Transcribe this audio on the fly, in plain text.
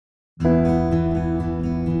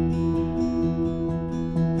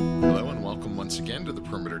to the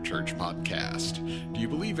Perimeter Church podcast. Do you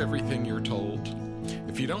believe everything you're told?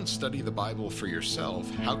 If you don't study the Bible for yourself,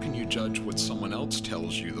 how can you judge what someone else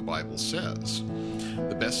tells you the Bible says?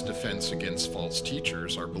 The best defense against false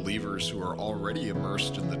teachers are believers who are already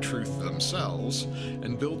immersed in the truth themselves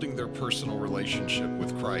and building their personal relationship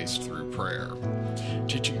with Christ through prayer.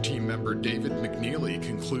 Teaching team member David McNeely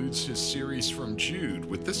concludes his series from Jude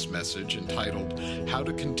with this message entitled How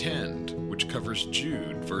to Contend, which covers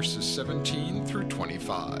Jude verses 17 through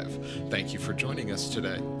 25. Thank you for joining us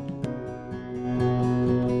today.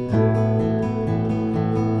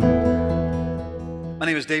 My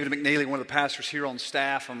name is David McNeely, one of the pastors here on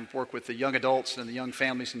staff. I work with the young adults and the young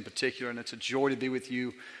families in particular, and it's a joy to be with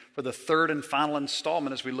you for the third and final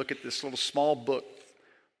installment as we look at this little small book,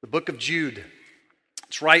 the book of Jude.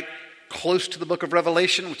 It's right close to the book of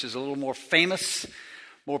Revelation, which is a little more famous.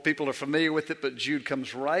 More people are familiar with it, but Jude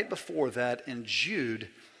comes right before that, and Jude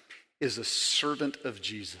is a servant of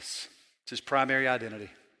Jesus. It's his primary identity.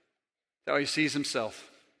 That's how he sees himself.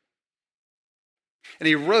 And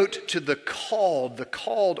he wrote to the called. The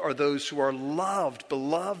called are those who are loved,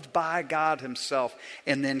 beloved by God himself,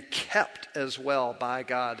 and then kept as well by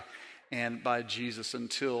God and by Jesus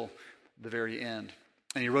until the very end.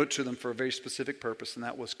 And he wrote to them for a very specific purpose, and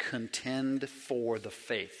that was contend for the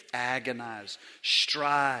faith. Agonize,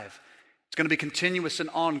 strive. It's going to be continuous and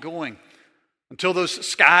ongoing. Until those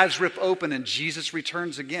skies rip open and Jesus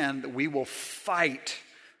returns again, we will fight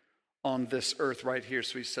on this earth right here.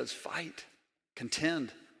 So he says, fight,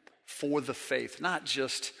 contend for the faith. Not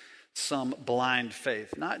just some blind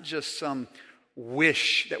faith. Not just some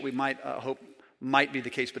wish that we might hope might be the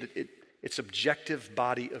case, but it's objective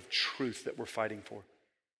body of truth that we're fighting for.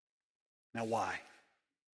 Now, why?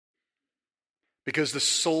 Because the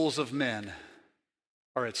souls of men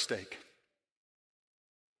are at stake.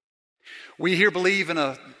 We here believe in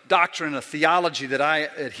a doctrine, a theology that I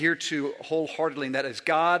adhere to wholeheartedly, and that is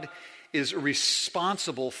God is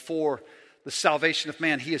responsible for the salvation of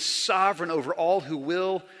man. He is sovereign over all who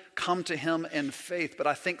will come to him in faith. But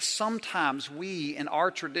I think sometimes we, in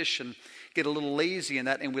our tradition, get a little lazy in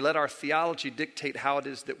that, and we let our theology dictate how it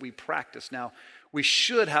is that we practice. Now, we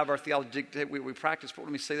should have our theology dictate what we practice, but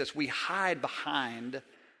let me say this. We hide behind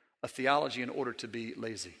a theology in order to be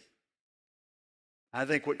lazy. I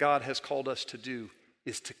think what God has called us to do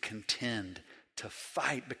is to contend, to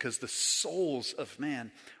fight, because the souls of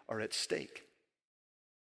man are at stake.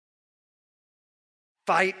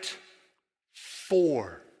 Fight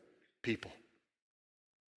for people.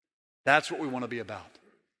 That's what we want to be about.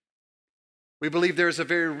 We believe there is a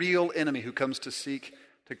very real enemy who comes to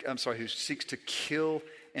who seeks to kill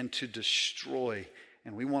and to destroy.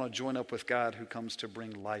 And we want to join up with God who comes to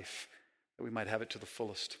bring life, that we might have it to the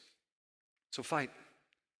fullest. So fight.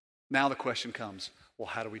 Now the question comes, well,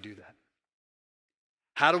 how do we do that?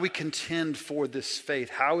 How do we contend for this faith?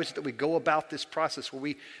 How is it that we go about this process where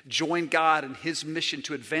we join God in his mission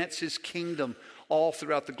to advance his kingdom all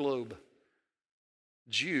throughout the globe?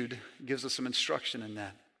 Jude gives us some instruction in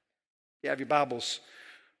that. If you have your Bibles,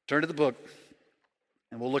 turn to the book,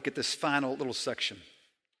 and we'll look at this final little section.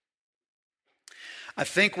 I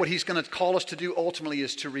think what he's going to call us to do ultimately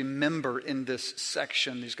is to remember in this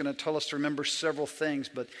section. He's going to tell us to remember several things,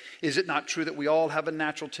 but is it not true that we all have a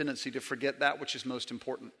natural tendency to forget that which is most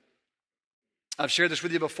important? I've shared this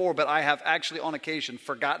with you before, but I have actually on occasion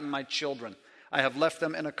forgotten my children. I have left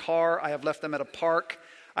them in a car. I have left them at a park.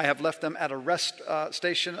 I have left them at a rest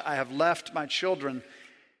station. I have left my children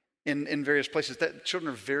in various places. That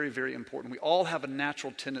children are very, very important. We all have a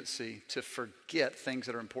natural tendency to forget things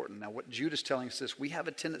that are important. Now, what Jude is telling us is we have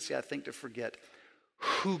a tendency, I think, to forget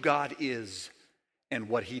who God is and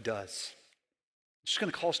what he does. I'm just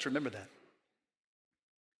going to call us to remember that.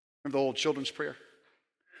 Remember the old children's prayer?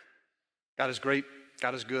 God is great.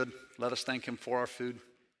 God is good. Let us thank him for our food.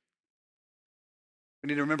 We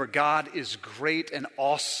need to remember God is great and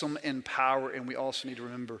awesome in power, and we also need to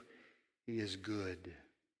remember he is good.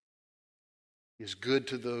 He is good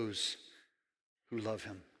to those who love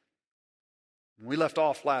him. When we left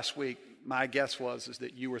off last week, my guess is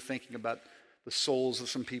that you were thinking about the souls of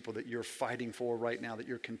some people that you're fighting for right now, that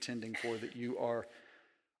you're contending for, that you are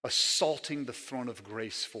assaulting the throne of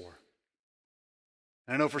grace for.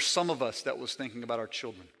 And I know for some of us that was thinking about our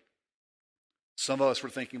children. Some of us were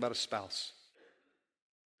thinking about a spouse.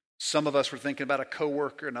 Some of us were thinking about a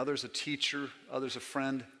coworker, and others a teacher, others a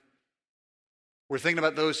friend. We're thinking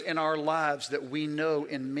about those in our lives that we know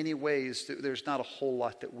in many ways that there's not a whole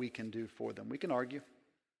lot that we can do for them. We can argue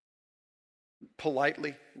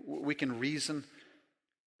politely, we can reason,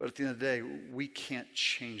 but at the end of the day, we can't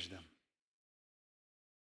change them.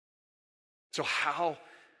 So how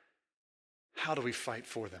how do we fight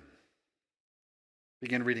for them?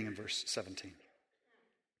 Begin reading in verse 17.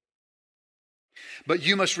 But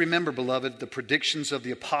you must remember, beloved, the predictions of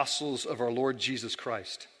the apostles of our Lord Jesus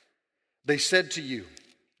Christ. They said to you,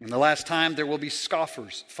 in the last time there will be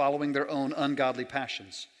scoffers following their own ungodly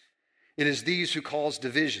passions. It is these who cause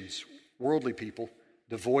divisions, worldly people,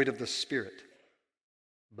 devoid of the Spirit.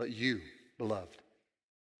 But you, beloved,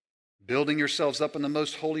 building yourselves up in the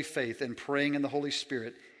most holy faith and praying in the Holy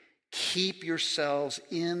Spirit, keep yourselves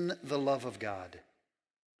in the love of God,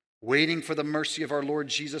 waiting for the mercy of our Lord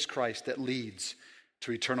Jesus Christ that leads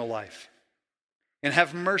to eternal life. And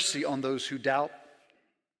have mercy on those who doubt.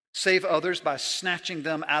 Save others by snatching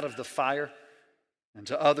them out of the fire. And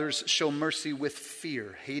to others show mercy with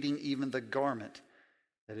fear, hating even the garment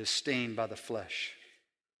that is stained by the flesh.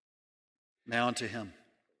 Now unto him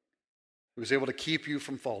who is able to keep you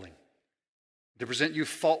from falling, to present you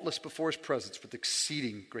faultless before his presence with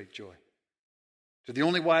exceeding great joy. To the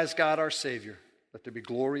only wise God, our Savior, let there be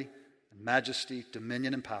glory and majesty,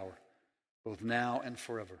 dominion and power, both now and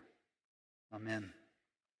forever. Amen.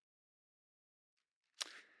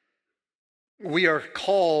 We are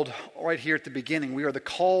called, right here at the beginning, we are the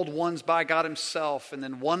called ones by God himself. And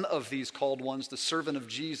then one of these called ones, the servant of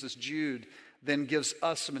Jesus, Jude, then gives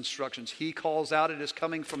us some instructions. He calls out, it is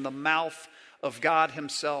coming from the mouth of God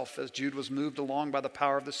himself, as Jude was moved along by the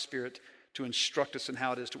power of the Spirit to instruct us in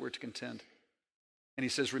how it is that we're to contend. And he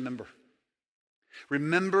says, remember.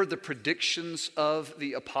 Remember the predictions of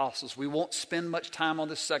the apostles. We won't spend much time on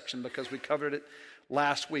this section because we covered it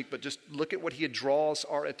last week, but just look at what he draws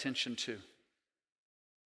our attention to.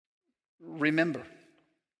 Remember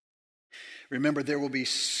there will be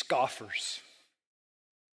scoffers.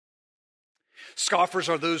 Scoffers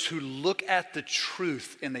are those who look at the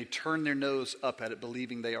truth and they turn their nose up at it,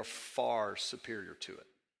 believing they are far superior to it.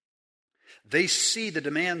 They see the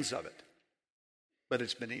demands of it, but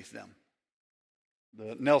it's beneath them.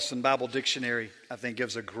 The Nelson Bible Dictionary, I think,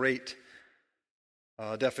 gives a great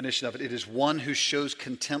definition of it. It is one who shows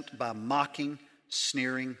contempt by mocking,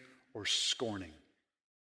 sneering, or scorning.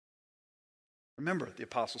 Remember, the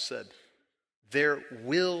apostle said, there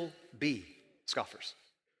will be scoffers.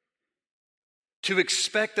 To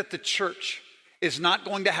expect that the church is not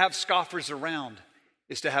going to have scoffers around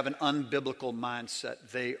is to have an unbiblical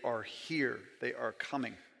mindset. They are here. They are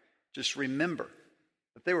coming. Just remember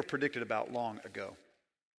that they were predicted about long ago.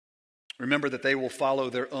 Remember that they will follow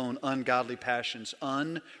their own ungodly passions,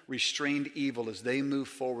 unrestrained evil as they move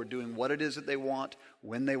forward, doing what it is that they want,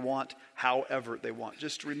 when they want, however they want.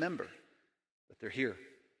 Just remember that they're here.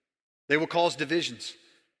 They will cause divisions.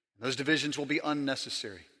 Those divisions will be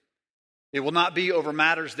unnecessary. It will not be over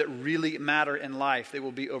matters that really matter in life. They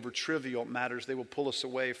will be over trivial matters. They will pull us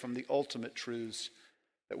away from the ultimate truths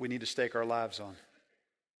that we need to stake our lives on.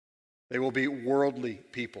 They will be worldly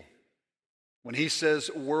people. When he says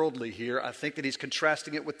worldly here, I think that he's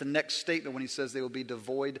contrasting it with the next statement when he says they will be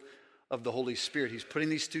devoid of the Holy Spirit. He's putting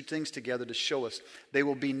these two things together to show us they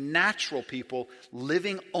will be natural people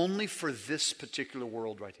living only for this particular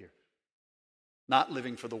world right here. Not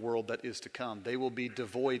living for the world that is to come. They will be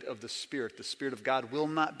devoid of the Spirit. The Spirit of God will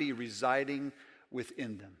not be residing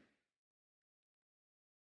within them.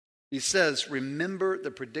 He says, remember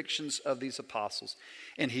the predictions of these apostles.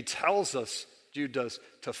 And he tells us, Jude does,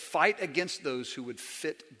 to fight against those who would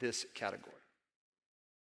fit this category.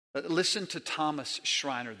 Listen to Thomas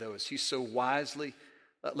Schreiner, though, as he so wisely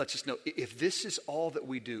lets us know, if this is all that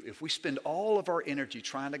we do, if we spend all of our energy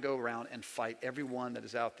trying to go around and fight everyone that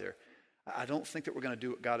is out there, I don't think that we're going to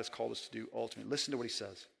do what God has called us to do ultimately. Listen to what he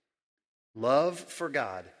says. Love for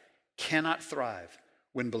God cannot thrive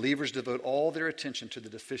when believers devote all their attention to the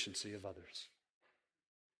deficiency of others.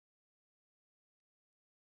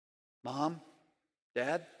 Mom,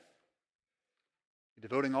 Dad, you're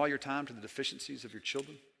devoting all your time to the deficiencies of your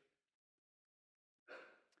children?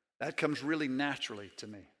 That comes really naturally to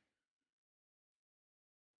me.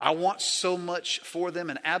 I want so much for them,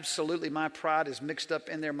 and absolutely my pride is mixed up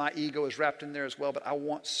in there. My ego is wrapped in there as well, but I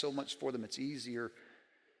want so much for them. It's easier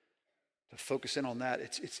to focus in on that.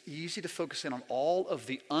 It's easy to focus in on all of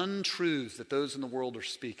the untruths that those in the world are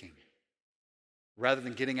speaking, rather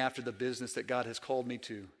than getting after the business that God has called me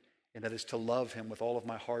to, and that is to love him with all of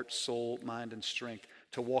my heart, soul, mind, and strength,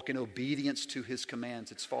 to walk in obedience to his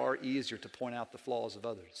commands. It's far easier to point out the flaws of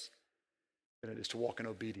others than it is to walk in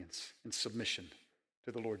obedience and submission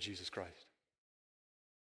to the Lord Jesus Christ.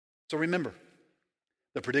 So remember,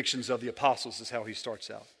 the predictions of the apostles is how he starts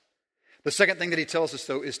out. The second thing that he tells us,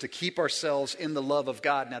 though, is to keep ourselves in the love of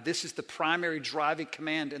God. Now, this is the primary driving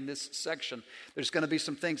command in this section. There's going to be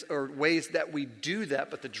some things or ways that we do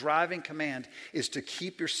that, but the driving command is to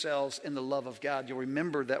keep yourselves in the love of God. You'll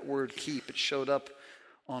remember that word keep. It showed up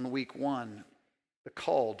on week 1. The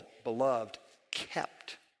called, beloved,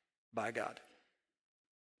 kept by God.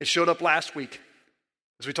 It showed up last week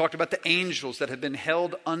as we talked about the angels that have been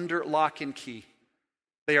held under lock and key.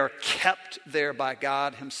 They are kept there by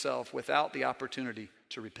God himself without the opportunity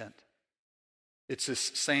to repent. It's this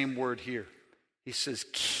same word here. He says,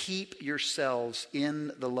 keep yourselves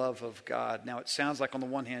in the love of God. Now, it sounds like on the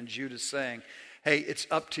one hand, Jude is saying, hey, it's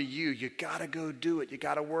up to you. You got to go do it. You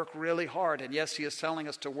got to work really hard. And yes, he is telling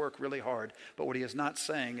us to work really hard. But what he is not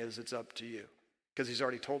saying is it's up to you. Because he's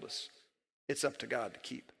already told us it's up to God to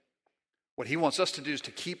keep. What he wants us to do is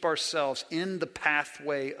to keep ourselves in the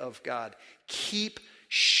pathway of God. Keep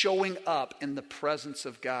showing up in the presence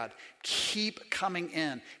of God. Keep coming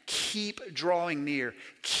in. Keep drawing near.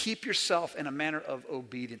 Keep yourself in a manner of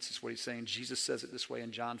obedience is what he's saying. Jesus says it this way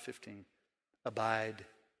in John 15. Abide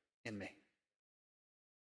in me.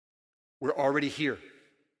 We're already here.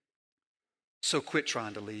 So quit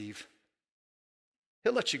trying to leave.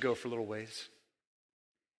 He'll let you go for a little ways.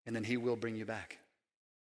 And then he will bring you back.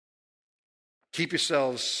 Keep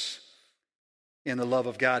yourselves in the love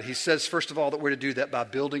of God. He says, first of all, that we're to do that by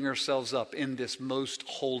building ourselves up in this most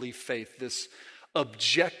holy faith, this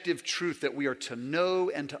objective truth that we are to know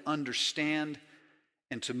and to understand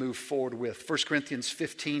and to move forward with. 1 Corinthians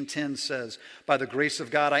 15:10 says, by the grace of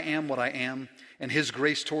God I am what I am, and his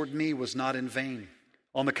grace toward me was not in vain.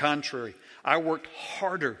 On the contrary, I worked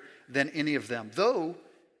harder than any of them, though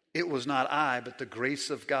it was not I, but the grace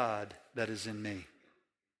of God that is in me.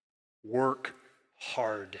 Work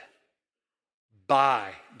hard.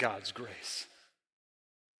 By God's grace.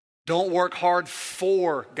 Don't work hard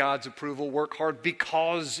for God's approval. Work hard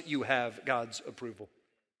because you have God's approval.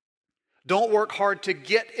 Don't work hard to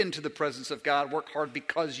get into the presence of God. Work hard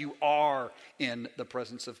because you are in the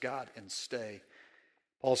presence of God and stay.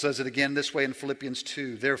 Paul says it again this way in Philippians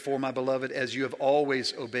 2. Therefore, my beloved, as you have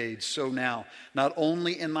always obeyed, so now, not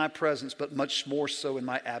only in my presence, but much more so in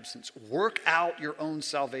my absence. Work out your own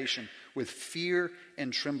salvation with fear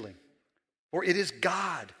and trembling. For it is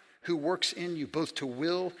God who works in you both to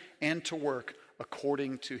will and to work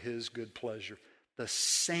according to his good pleasure. The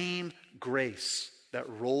same grace that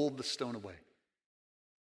rolled the stone away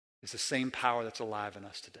is the same power that's alive in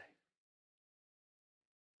us today.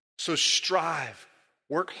 So strive,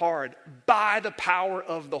 work hard by the power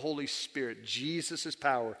of the Holy Spirit. Jesus'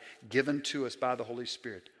 power given to us by the Holy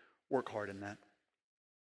Spirit. Work hard in that.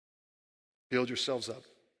 Build yourselves up.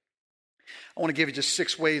 I want to give you just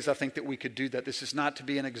 6 ways I think that we could do that. This is not to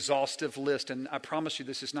be an exhaustive list, and I promise you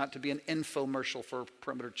this is not to be an infomercial for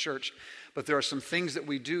Perimeter Church, but there are some things that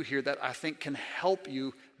we do here that I think can help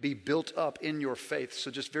you be built up in your faith. So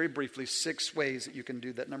just very briefly, 6 ways that you can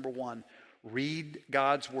do that. Number 1, read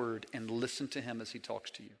God's word and listen to him as he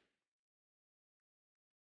talks to you.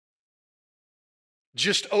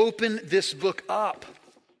 Just open this book up.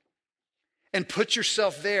 And put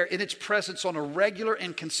yourself there in its presence on a regular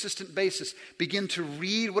and consistent basis. Begin to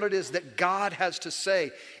read what it is that God has to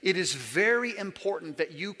say. It is very important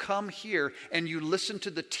that you come here and you listen to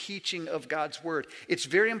the teaching of God's word. It's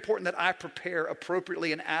very important that I prepare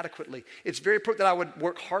appropriately and adequately. It's very important that I would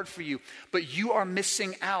work hard for you. But you are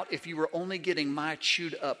missing out if you were only getting my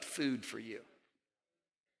chewed up food for you.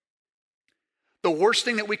 The worst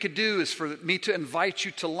thing that we could do is for me to invite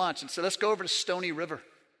you to lunch and say, let's go over to Stony River.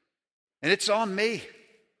 And it's on me.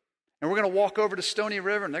 And we're going to walk over to Stony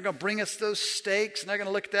River, and they're going to bring us those steaks, and they're going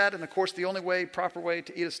to look at that. And, of course, the only proper way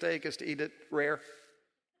to eat a steak is to eat it rare.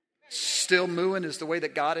 Still mooing is the way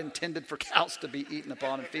that God intended for cows to be eaten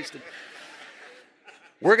upon and feasted.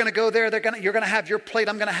 We're going to go there. You're going to have your plate.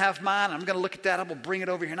 I'm going to have mine. I'm going to look at that. I'm going to bring it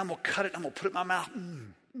over here, and I'm going to cut it. I'm going to put it in my mouth.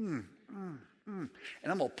 And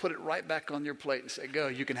I'm going to put it right back on your plate and say, go,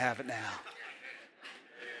 you can have it now.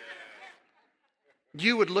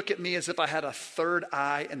 You would look at me as if I had a third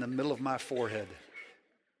eye in the middle of my forehead.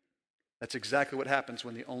 That's exactly what happens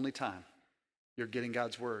when the only time you're getting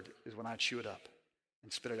God's word is when I chew it up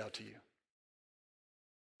and spit it out to you.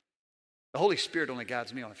 The Holy Spirit only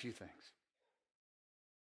guides me on a few things.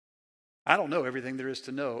 I don't know everything there is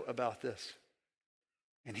to know about this.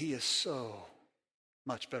 And he is so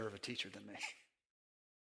much better of a teacher than me.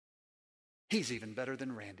 He's even better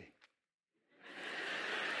than Randy.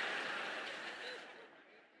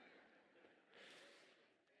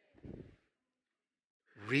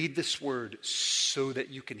 Read this word so that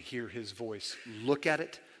you can hear his voice. Look at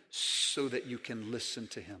it so that you can listen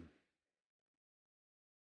to him.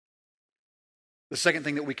 The second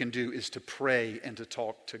thing that we can do is to pray and to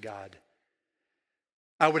talk to God.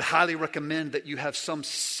 I would highly recommend that you have some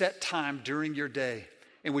set time during your day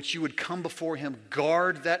in which you would come before Him.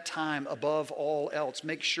 Guard that time above all else.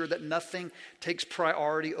 Make sure that nothing takes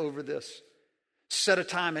priority over this. Set a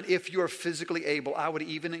time, and if you are physically able, I would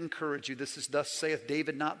even encourage you, this is thus saith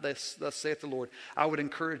David, not this, thus saith the Lord. I would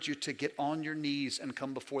encourage you to get on your knees and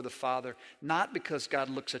come before the Father, not because God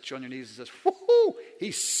looks at you on your knees and says, whoo,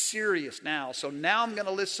 He's serious now. So now I'm going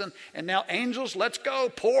to listen, and now angels, let's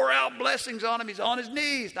go, pour out blessings on him. He's on his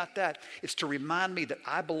knees. Not that. It's to remind me that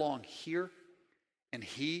I belong here, and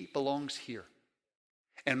He belongs here.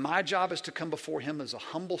 And my job is to come before Him as a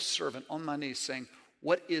humble servant on my knees saying,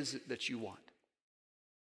 what is it that you want?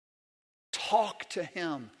 Talk to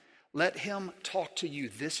Him. Let Him talk to you.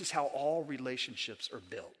 This is how all relationships are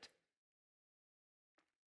built.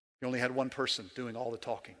 You only had one person doing all the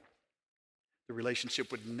talking, the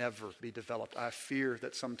relationship would never be developed. I fear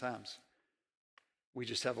that sometimes we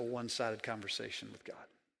just have a one-sided conversation with God.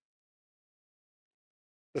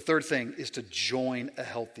 The third thing is to join a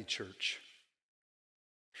healthy church.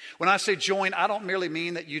 When I say join, I don't merely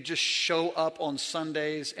mean that you just show up on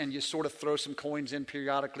Sundays and you sort of throw some coins in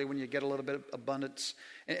periodically when you get a little bit of abundance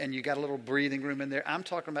and you got a little breathing room in there. I'm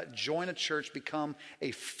talking about join a church, become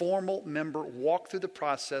a formal member, walk through the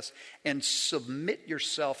process, and submit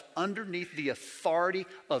yourself underneath the authority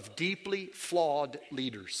of deeply flawed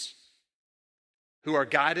leaders who are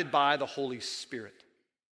guided by the Holy Spirit.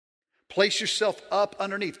 Place yourself up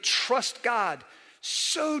underneath. Trust God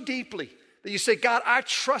so deeply that you say, God, I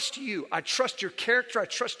trust you. I trust your character. I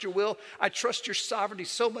trust your will. I trust your sovereignty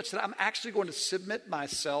so much that I'm actually going to submit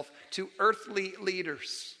myself to earthly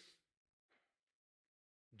leaders.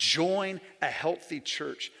 Join a healthy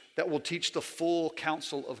church that will teach the full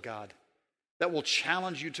counsel of God, that will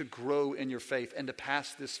challenge you to grow in your faith and to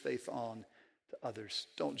pass this faith on to others.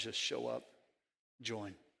 Don't just show up.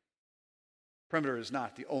 Join. Perimeter is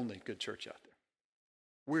not the only good church out there.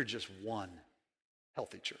 We're just one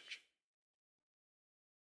healthy church.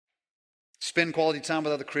 Spend quality time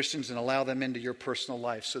with other Christians and allow them into your personal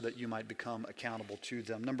life so that you might become accountable to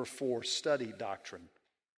them. Number 4, study doctrine.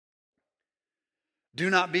 Do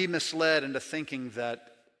not be misled into thinking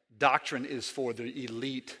that doctrine is for the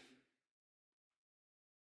elite,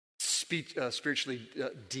 spiritually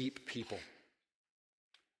deep people.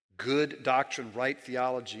 Good doctrine, right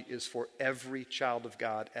theology is for every child of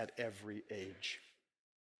God at every age.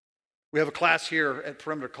 We have a class here at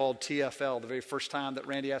Perimeter called TFL. The very first time that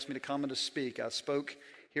Randy asked me to come and to speak, I spoke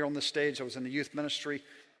here on the stage. I was in the youth ministry,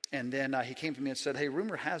 and then he came to me and said, hey,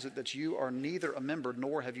 rumor has it that you are neither a member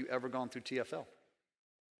nor have you ever gone through TFL.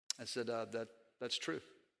 I said, that's true.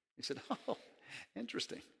 He said, oh,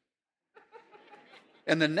 interesting.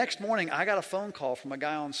 And the next morning, I got a phone call from a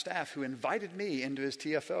guy on staff who invited me into his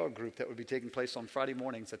TFL group that would be taking place on Friday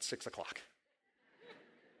mornings at 6 o'clock.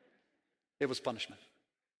 It was punishment.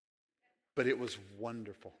 But it was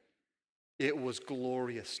wonderful. It was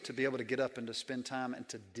glorious to be able to get up and to spend time and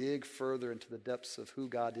to dig further into the depths of who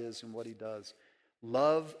God is and what He does.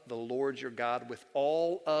 Love the Lord your God with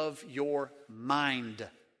all of your mind.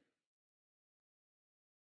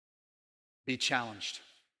 Be challenged.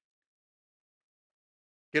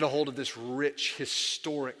 Get a hold of this rich,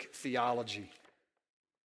 historic theology.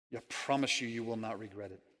 I promise you, you will not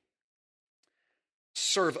regret it.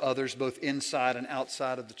 Serve others both inside and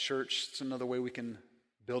outside of the church. It's another way we can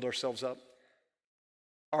build ourselves up.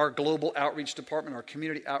 Our global outreach department, our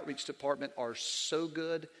community outreach department are so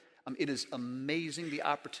good. It is amazing the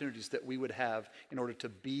opportunities that we would have in order to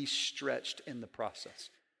be stretched in the process.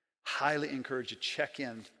 Highly encourage you, check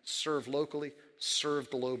in, serve locally, serve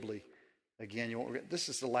globally. Again, you won't regret. This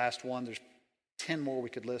is the last one. There's 10 more we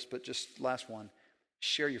could list, but just last one.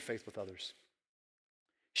 Share your faith with others.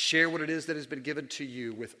 Share what it is that has been given to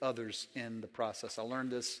you with others in the process. I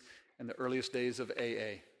learned this in the earliest days of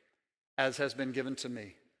AA. As has been given to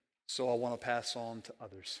me, so I want to pass on to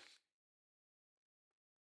others.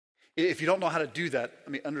 If you don't know how to do that,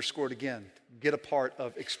 let me underscore it again. Get a part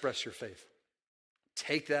of Express Your Faith.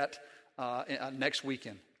 Take that next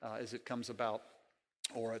weekend as it comes about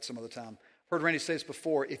or at some other time. I've heard Randy say this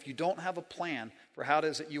before. If you don't have a plan for how it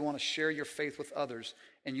is that you want to share your faith with others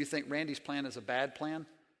and you think Randy's plan is a bad plan,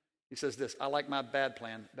 he says this, I like my bad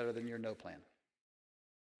plan better than your no plan.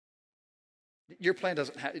 Your plan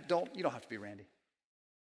doesn't have, you don't have to be Randy.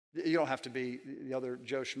 You don't have to be the other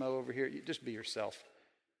Joe Schmo over here. You just be yourself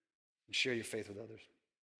and share your faith with others.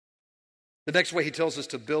 The next way he tells us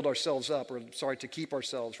to build ourselves up, to keep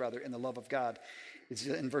ourselves rather in the love of God, is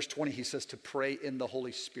in verse 20 he says to pray in the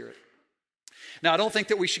Holy Spirit. Now, I don't think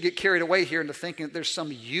that we should get carried away here into thinking that there's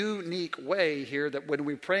some unique way here that when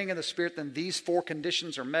we're praying in the Spirit, then these 4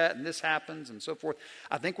 conditions are met and this happens and so forth.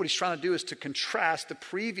 I think what he's trying to do is to contrast the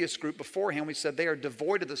previous group beforehand. We said they are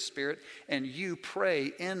devoid of the Spirit and you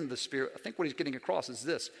pray in the Spirit. I think what he's getting across is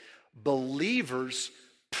this: believers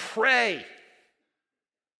pray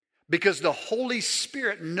because the Holy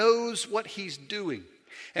Spirit knows what he's doing.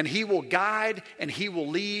 And he will guide, and he will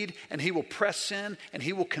lead, and he will press in, and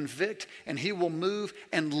he will convict, and he will move,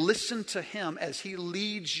 and listen to him as he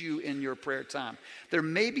leads you in your prayer time. There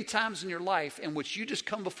may be times in your life in which you just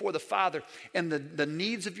come before the Father, and the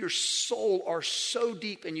needs of your soul are so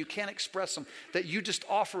deep, and you can't express them, that you just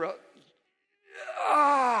offer a,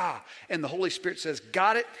 and the Holy Spirit says,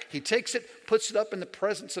 got it. He takes it, puts it up in the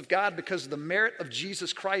presence of God because of the merit of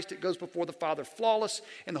Jesus Christ. It goes before the Father flawless,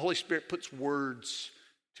 and the Holy Spirit puts words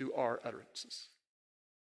to our utterances.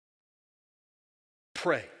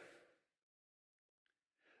 Pray.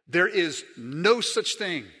 There is no such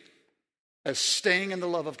thing as staying in the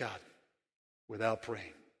love of God without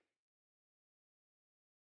praying.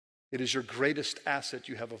 It is your greatest asset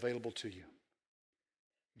you have available to you.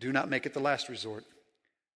 Do not make it the last resort.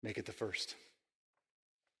 Make it the first.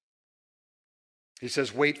 He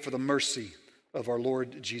says, wait for the mercy of our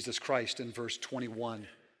Lord Jesus Christ in verse 21.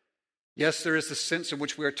 Yes, there is the sense in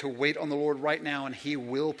which we are to wait on the Lord right now, and he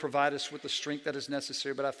will provide us with the strength that is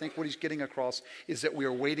necessary. But I think what he's getting across is that we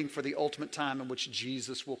are waiting for the ultimate time in which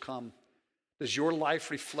Jesus will come. Does your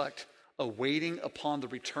life reflect a waiting upon the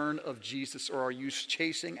return of Jesus, or are you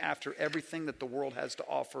chasing after everything that the world has to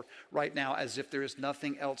offer right now as if there is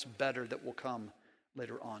nothing else better that will come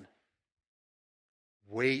later on?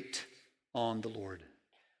 Wait on the Lord.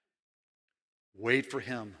 Wait for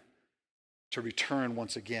him to return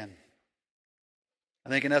once again. I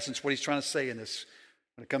think in essence what he's trying to say in this,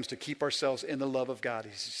 when it comes to keep ourselves in the love of God,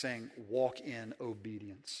 he's saying walk in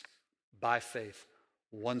obedience by faith,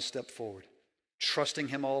 one step forward, trusting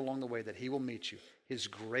him all along the way that he will meet you. His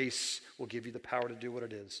grace will give you the power to do what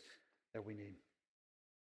it is that we need.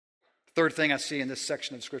 Third thing I see in this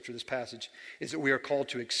section of Scripture, this passage, is that we are called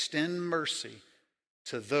to extend mercy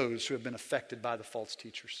to those who have been affected by the false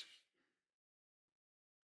teachers.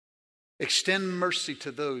 Extend mercy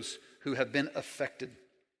to those who have been affected.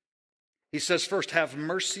 He says first, have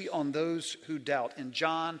mercy on those who doubt. In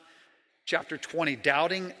John chapter 20,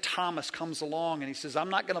 doubting Thomas comes along and he says, I'm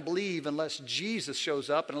not going to believe unless Jesus shows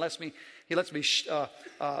up and he lets me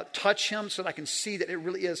touch him so that I can see that it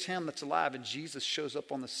really is him that's alive. And Jesus shows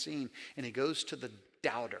up on the scene and he goes to the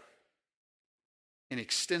doubter and he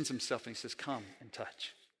extends himself and he says, come and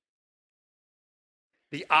touch.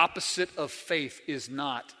 The opposite of faith is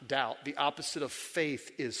not doubt. The opposite of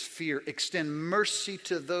faith is fear. Extend mercy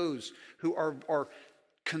to those who are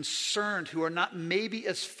concerned, who are not maybe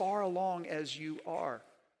as far along as you are.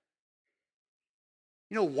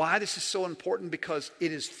 You know why this is so important? Because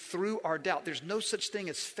it is through our doubt. There's no such thing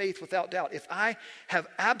as faith without doubt. If I have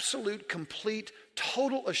absolute, complete,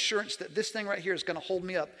 total assurance that this thing right here is going to hold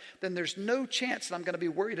me up, then there's no chance that I'm going to be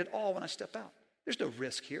worried at all when I step out. There's no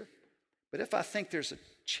risk here. But if I think there's a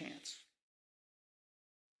chance,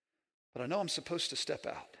 but I know I'm supposed to step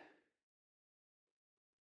out,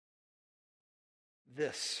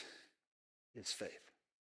 this is faith.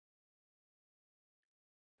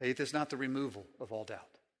 Faith is not the removal of all doubt.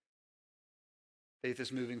 Faith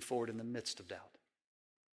is moving forward in the midst of doubt.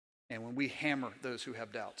 And when we hammer those who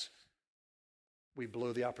have doubts, we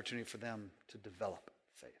blow the opportunity for them to develop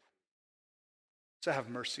faith. So have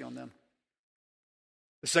mercy on them.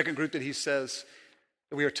 The second group that he says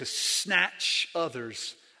that we are to snatch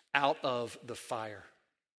others out of the fire.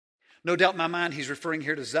 No doubt in my mind, he's referring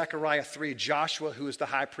here to Zechariah 3. Joshua, who is the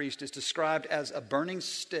high priest, is described as a burning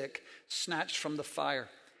stick snatched from the fire.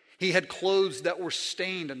 He had clothes that were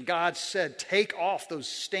stained, and God said, take off those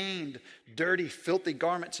stained, dirty, filthy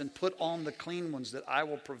garments and put on the clean ones that I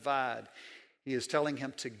will provide. He is telling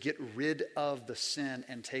him to get rid of the sin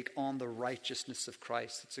and take on the righteousness of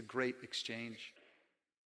Christ. It's a great exchange.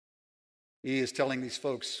 He is telling these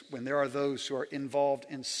folks, when there are those who are involved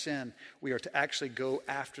in sin, we are to actually go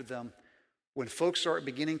after them. When folks are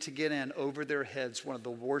beginning to get in over their heads, one of the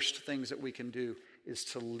worst things that we can do is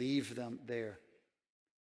to leave them there.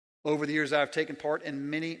 Over the years, I've taken part in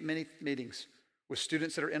many, many meetings with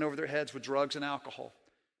students that are in over their heads with drugs and alcohol.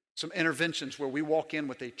 Some interventions where we walk in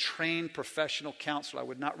with a trained professional counselor. I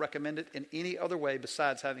would not recommend it in any other way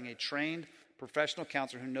besides having a trained professional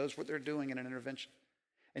counselor who knows what they're doing in an intervention.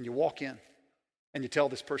 And you walk in and you tell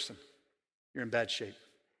this person, you're in bad shape.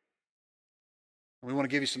 And we want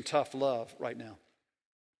to give you some tough love right now.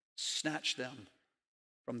 Snatch them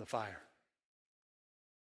from the fire.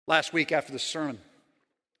 Last week after the sermon,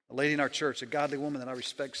 a lady in our church, a godly woman that I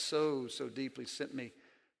respect so deeply, sent me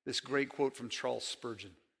this great quote from Charles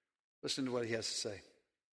Spurgeon. Listen to what he has to say.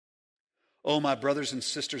 "Oh, my brothers and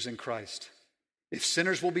sisters in Christ, if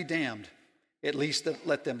sinners will be damned, at least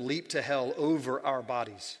let them leap to hell over our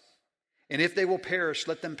bodies. And if they will perish,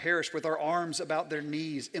 let them perish with our arms about their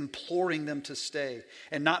knees, imploring them to stay,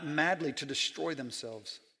 and not madly to destroy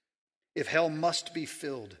themselves. If hell must be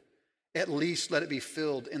filled, at least let it be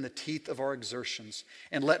filled in the teeth of our exertions,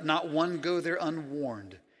 and let not one go there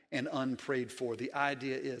unwarned and unprayed for." The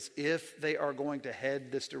idea is, if they are going to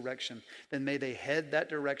head this direction, then may they head that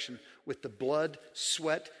direction with the blood,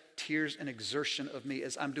 sweat, tears, and exertion of me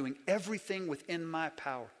as I'm doing everything within my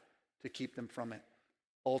power to keep them from it,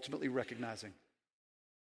 ultimately recognizing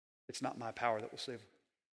it's not my power that will save them.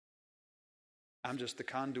 I'm just the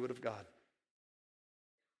conduit of God.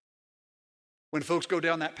 When folks go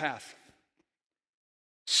down that path,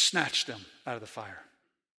 snatch them out of the fire.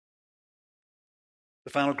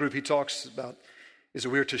 The final group he talks about is that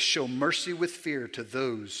we are to show mercy with fear to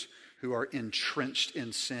those who are entrenched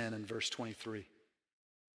in sin in verse 23.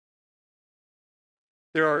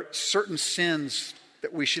 There are certain sins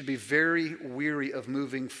that we should be very weary of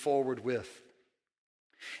moving forward with.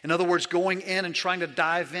 In other words, going in and trying to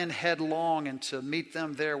dive in headlong and to meet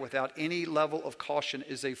them there without any level of caution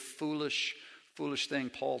is a foolish thing.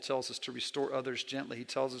 Paul tells us to restore others gently. He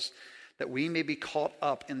tells us that we may be caught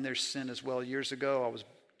up in their sin as well. Years ago, I was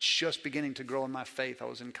just beginning to grow in my faith. I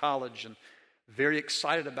was in college and very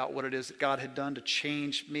excited about what it is that God had done to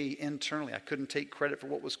change me internally. I couldn't take credit for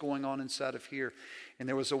what was going on inside of here. And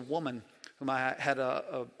there was a woman whom I had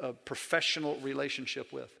a professional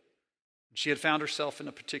relationship with. She had found herself in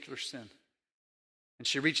a particular sin. And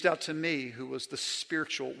she reached out to me, who was the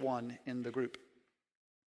spiritual one in the group.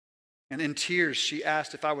 And in tears, she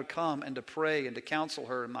asked if I would come and to pray and to counsel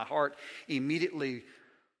her. And my heart immediately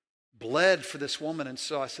bled for this woman. And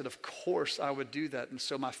so I said, of course I would do that. And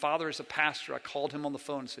so my father is a pastor. I called him on the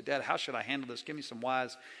phone and said, Dad, how should I handle this? Give me some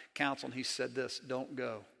wise counsel. And he said this, don't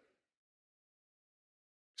go.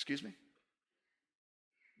 Excuse me?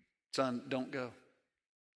 Son, don't go.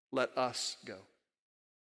 Let us go.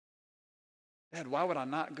 Dad, why would I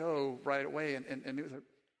not go right away?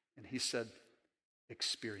 And he said,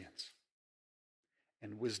 experience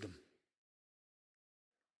and wisdom.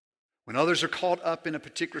 When others are caught up in a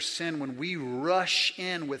particular sin, when we rush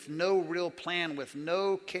in with no real plan, with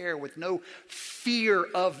no care, with no fear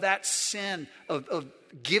of that sin, of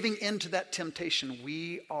giving into that temptation,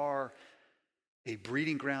 we are a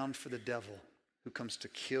breeding ground for the devil who comes to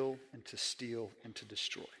kill and to steal and to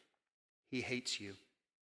destroy. He hates you.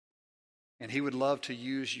 And he would love to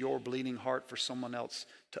use your bleeding heart for someone else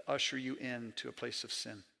to usher you into a place of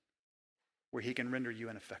sin where he can render you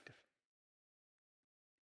ineffective.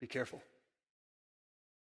 Be careful.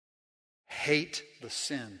 Hate the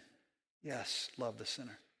sin. Yes, love the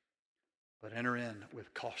sinner. But enter in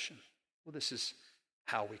with caution. Well, this is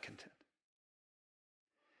how we contend.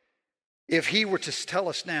 If he were to tell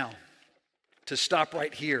us now to stop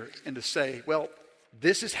right here and to say, well,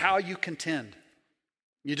 this is how you contend.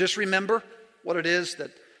 You just remember what it is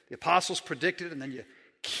that the apostles predicted, and then you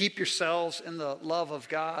keep yourselves in the love of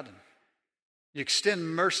God, and you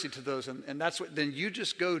extend mercy to those, and that's what, then you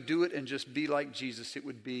just go do it and just be like Jesus. It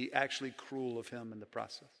would be actually cruel of him in the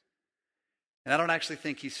process. And I don't actually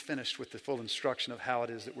think he's finished with the full instruction of how it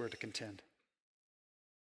is that we're to contend.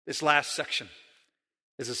 This last section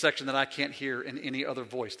is a section that I can't hear in any other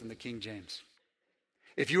voice than the King James.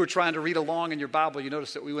 If you were trying to read along in your Bible, you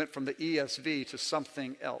notice that we went from the ESV to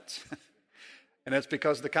something else. And that's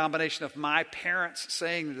because of the combination of my parents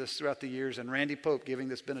saying this throughout the years and Randy Pope giving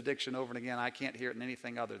this benediction over and again. I can't hear it in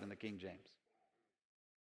anything other than the King James.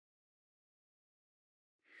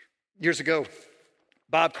 Years ago,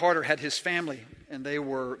 Bob Carter had his family, and they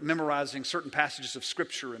were memorizing certain passages of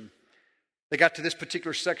Scripture. And they got to this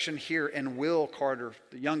particular section here, and Will Carter,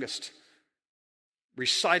 the youngest,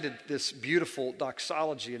 recited this beautiful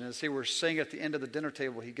doxology. And as they were saying at the end of the dinner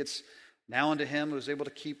table, he gets, now unto him who is able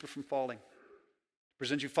to keep you from falling.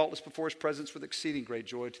 Present you faultless before his presence with exceeding great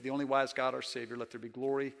joy. To the only wise God, our Savior, let there be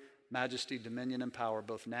glory, majesty, dominion, and power,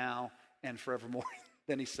 both now and forevermore.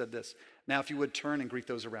 Then he said this, now if you would turn and greet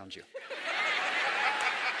those around you.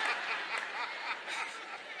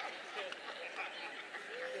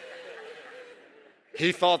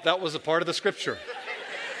 He thought that was a part of the Scripture.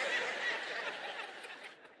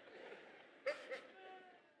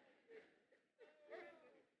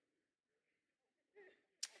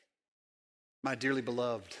 My dearly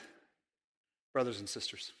beloved brothers and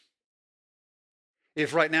sisters,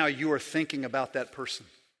 if right now you are thinking about that person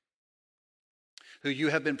who you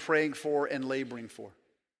have been praying for and laboring for.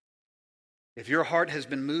 If your heart has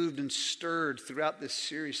been moved and stirred throughout this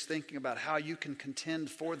series, thinking about how you can contend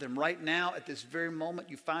for them, right now, at this very moment,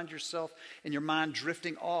 you find yourself in your mind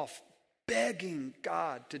drifting off, begging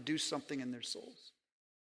God to do something in their souls.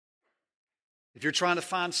 If you're trying to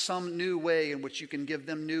find some new way in which you can give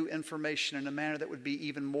them new information in a manner that would be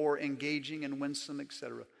even more engaging and winsome,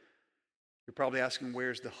 etc., you're probably asking,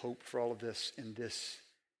 where's the hope for all of this? And this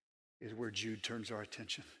is where Jude turns our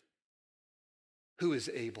attention. Who is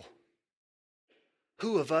able?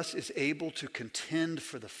 Who of us is able to contend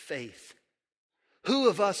for the faith? Who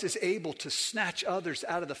of us is able to snatch others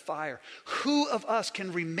out of the fire? Who of us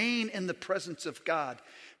can remain in the presence of God?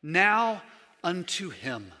 Now unto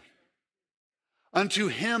him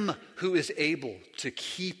who is able to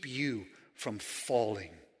keep you from falling.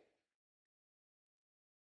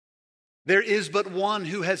 There is but one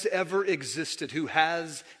who has ever existed, who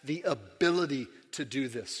has the ability to do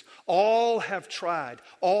this. All have tried,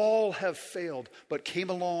 all have failed, but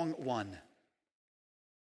came along one.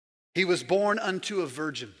 He was born unto a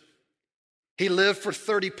virgin. He lived for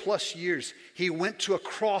 30 plus years. He went to a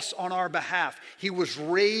cross on our behalf. He was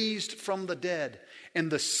raised from the dead.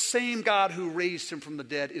 And the same God who raised him from the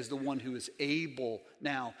dead is the one who is able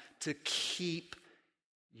now to keep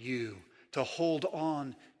you, to hold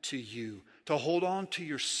on to you, to hold on to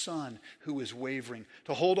your son who is wavering,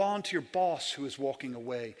 to hold on to your boss who is walking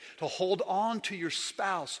away, to hold on to your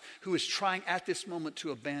spouse who is trying at this moment to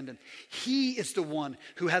abandon. He is the one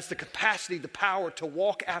who has the capacity, the power to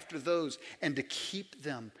walk after those and to keep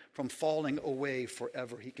them from falling away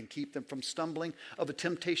forever. He can keep them from stumbling of a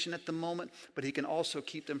temptation at the moment, but he can also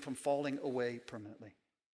keep them from falling away permanently.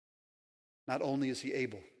 Not only is he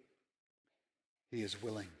able, he is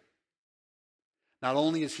willing. Not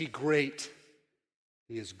only is he great,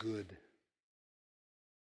 he is good.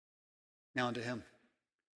 Now unto him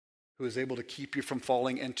who is able to keep you from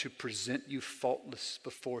falling and to present you faultless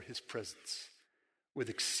before his presence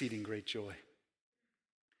with exceeding great joy.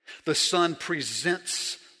 The Son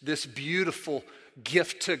presents this beautiful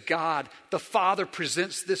gift to God. The Father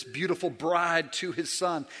presents this beautiful bride to his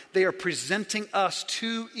Son. They are presenting us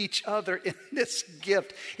to each other in this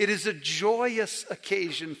gift. It is a joyous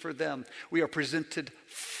occasion for them. We are presented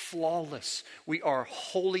flawless. We are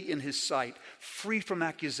holy in his sight, free from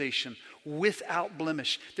accusation, without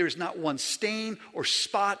blemish. There is not one stain or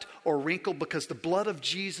spot or wrinkle because the blood of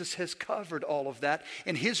Jesus has covered all of that.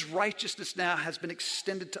 And his righteousness now has been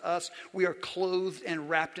extended to us. We are clothed and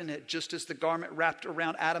wrapped in it, just as the garment wrapped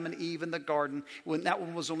around Adam and Eve in the garden. When that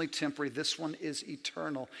one was only temporary, this one is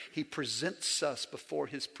eternal. He presents us before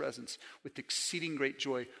his presence with exceeding great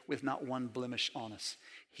joy, with not one blemish on us.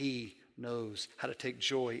 He knows how to take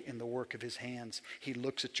joy in the work of his hands. He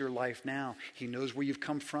looks at your life now. He knows where you've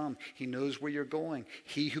come from. He knows where you're going.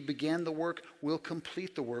 He who began the work will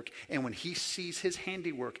complete the work. And when he sees his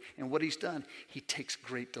handiwork and what he's done, he takes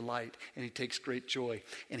great delight and he takes great joy.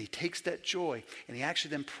 And he takes that joy and he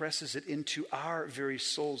actually then presses it into our very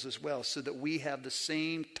souls as well, so that we have the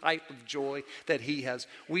same type of joy that he has.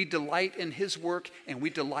 We delight in his work and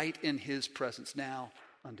we delight in his presence. Now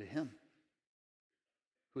unto him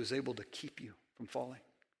who is able to keep you from falling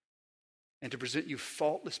and to present you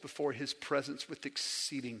faultless before his presence with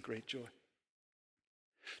exceeding great joy.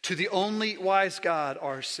 To the only wise God,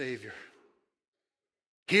 our Savior.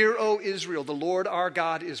 Hear, O Israel, the Lord our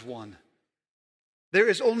God is one. There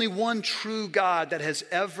is only one true God that has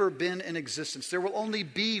ever been in existence. There will only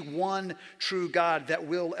be one true God that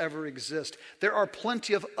will ever exist. There are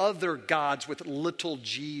plenty of other gods with little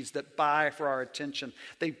g's that vie for our attention.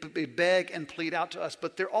 They beg and plead out to us,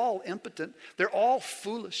 but they're all impotent. They're all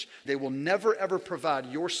foolish. They will never ever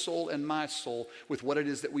provide your soul and my soul with what it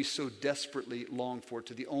is that we so desperately long for.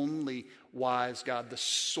 To the only wise God, the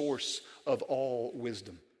source of all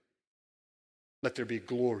wisdom, let there be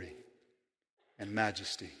glory and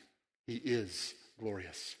majesty. He is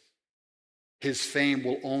glorious. His fame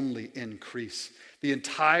will only increase. The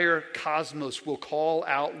entire cosmos will call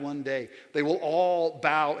out one day. They will all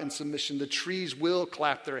bow in submission. The trees will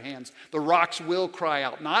clap their hands. The rocks will cry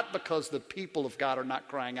out, not because the people of God are not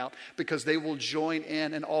crying out, because they will join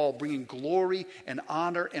in and all, bringing glory and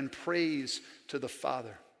honor and praise to the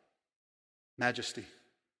Father. Majesty.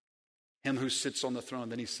 Him who sits on the throne.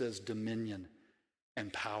 Then he says dominion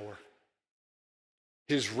and power.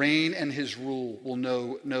 His reign and his rule will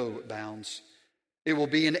know no bounds. It will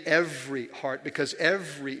be in every heart, because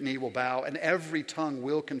every knee will bow and every tongue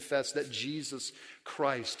will confess that Jesus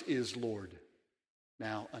Christ is Lord.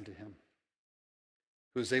 Now unto him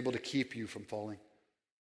who is able to keep you from falling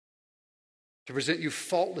to present you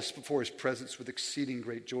faultless before his presence with exceeding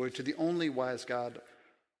great joy. To the only wise God,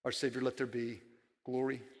 our Savior, let there be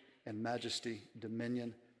glory and majesty,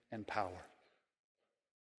 dominion and power.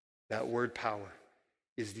 That word power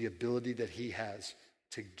is the ability that he has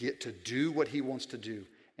to get to do what he wants to do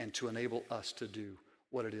and to enable us to do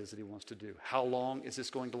what it is that he wants to do. How long is this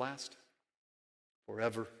going to last?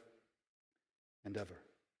 Forever and ever.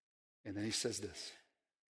 And then he says this,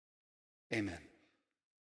 amen.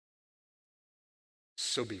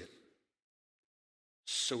 So be it.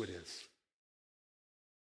 So it is.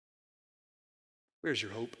 Where's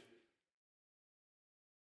your hope?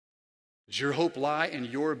 Does your hope lie in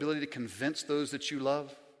your ability to convince those that you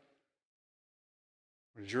love?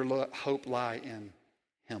 Or does your hope lie in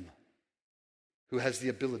him, who has the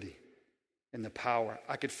ability and the power?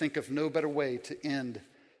 I could think of no better way to end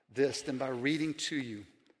this than by reading to you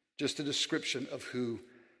just a description of who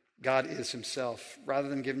God is himself, rather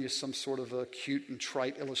than giving you some sort of a cute and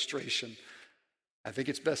trite illustration. I think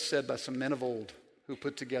it's best said by some men of old who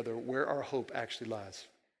put together where our hope actually lies.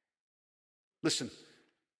 Listen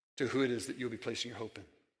to who it is that you'll be placing your hope in.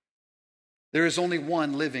 There is only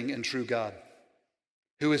one living and true God,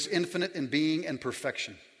 who is infinite in being and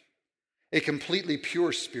perfection, a completely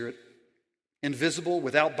pure spirit, invisible,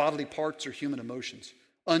 without bodily parts or human emotions,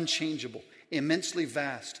 unchangeable, immensely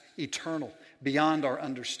vast, eternal, beyond our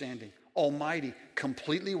understanding, almighty,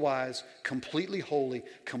 completely wise, completely holy,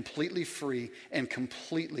 completely free, and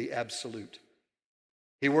completely absolute.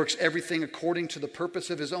 He works everything according to the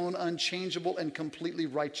purpose of his own unchangeable and completely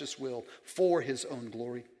righteous will for his own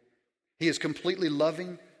glory. He is completely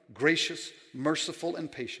loving, gracious, merciful,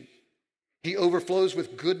 and patient. He overflows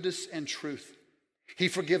with goodness and truth. He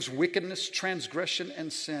forgives wickedness, transgression,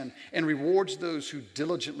 and sin, and rewards those who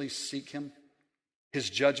diligently seek him. His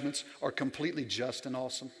judgments are completely just and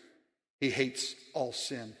awesome. He hates all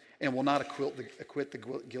sin and will not acquit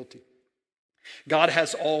the guilty. God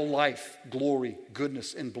has all life, glory,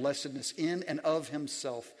 goodness, and blessedness in and of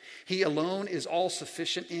himself. He alone is all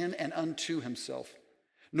sufficient in and unto himself.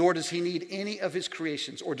 Nor does he need any of his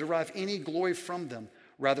creations or derive any glory from them.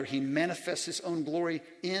 Rather, he manifests his own glory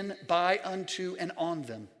in, by, unto, and on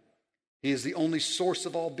them. He is the only source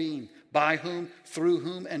of all being, by whom, through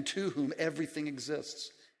whom, and to whom everything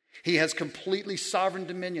exists. He has completely sovereign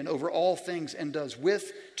dominion over all things and does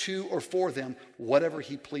with, to, or for them whatever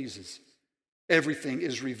he pleases. Everything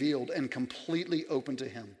is revealed and completely open to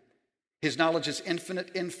him. His knowledge is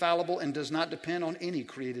infinite, infallible, and does not depend on any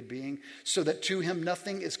created being, so that to him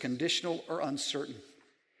nothing is conditional or uncertain.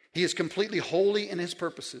 He is completely holy in his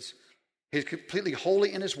purposes. He is completely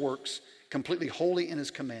holy in his works, completely holy in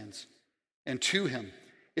his commands. And to him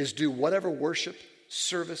is due whatever worship,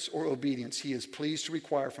 service, or obedience he is pleased to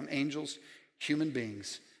require from angels, human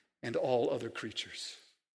beings, and all other creatures.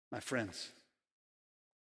 My friends,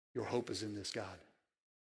 your hope is in this God.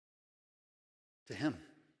 To him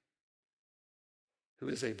who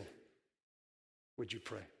is able, would you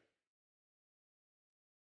pray?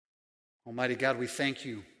 Almighty God, we thank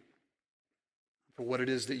you for what it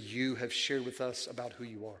is that you have shared with us about who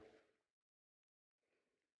you are.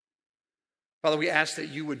 Father, we ask that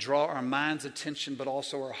you would draw our mind's attention, but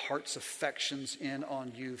also our heart's affections in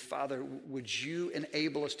on you. Father, would you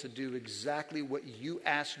enable us to do exactly what you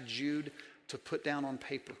asked Jude to put down on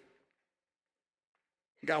paper?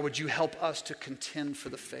 God, would you help us to contend for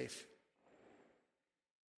the faith?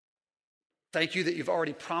 Thank you that you've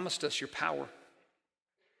already promised us your power.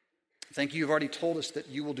 Thank you, you've already told us that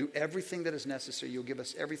you will do everything that is necessary. You'll give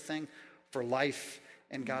us everything for life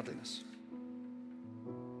and godliness.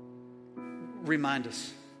 Remind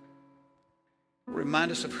us.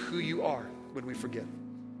 Remind us of who you are when we forget.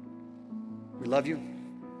 We love you.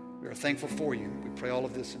 We are thankful for you. We pray all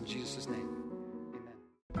of this in Jesus' name.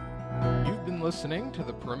 Amen. You've been listening to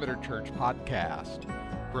the Perimeter Church podcast.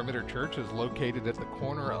 Perimeter Church is located at the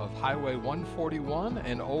corner of Highway 141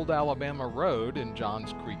 and Old Alabama Road in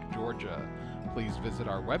Johns Creek, Georgia. Please visit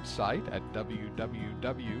our website at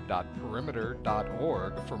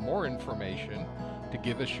www.perimeter.org for more information, to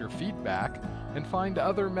give us your feedback, and find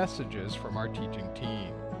other messages from our teaching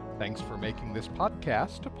team. Thanks for making this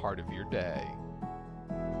podcast a part of your day.